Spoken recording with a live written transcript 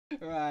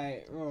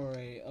Right,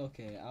 Rory.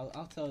 Okay,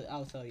 I'll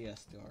tell you a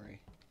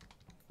story.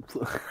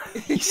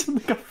 You sound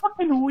like a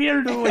fucking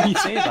weirdo when you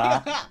say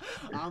that.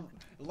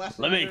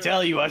 Listen Let me here,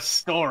 tell you a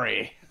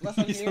story.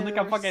 listen You sound like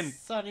here, a fucking.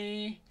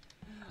 Sonny.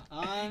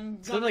 I'm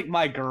You sound gonna. like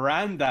my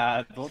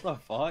granddad. What the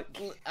fuck?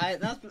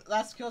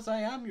 That's because I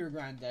am your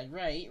granddad.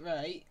 Right,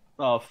 right.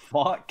 The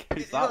fuck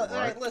is that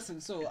Right, work? listen.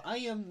 So I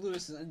am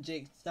Lewis and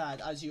Jake's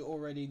dad, as you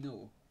already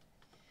know.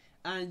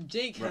 And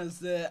Jake Right. has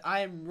the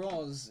I am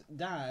Roz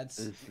dad's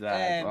Is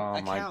that?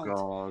 Oh my account.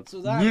 god. So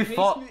that You makes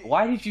thought. me,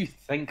 Why did you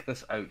think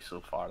this out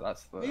so far?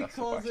 That's the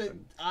because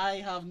question. I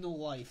have no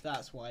life.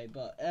 That's why.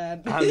 But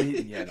I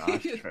mean, yeah, no,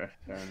 that's true.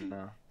 Fair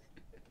enough.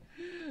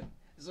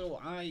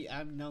 So I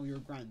am now your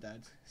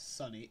granddad,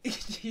 Sonny.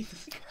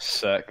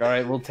 Sick.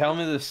 Alright, well, tell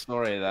me the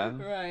story then.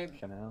 Right.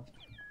 Fucking hell.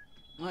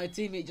 My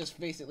teammate just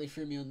basically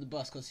threw me on the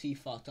bus because he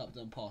fucked up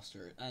the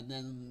imposter, and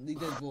then they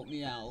did vote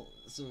me out.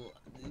 So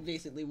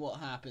basically, what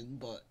happened?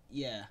 But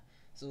yeah,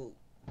 so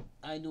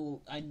I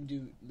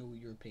do know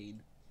your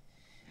pain.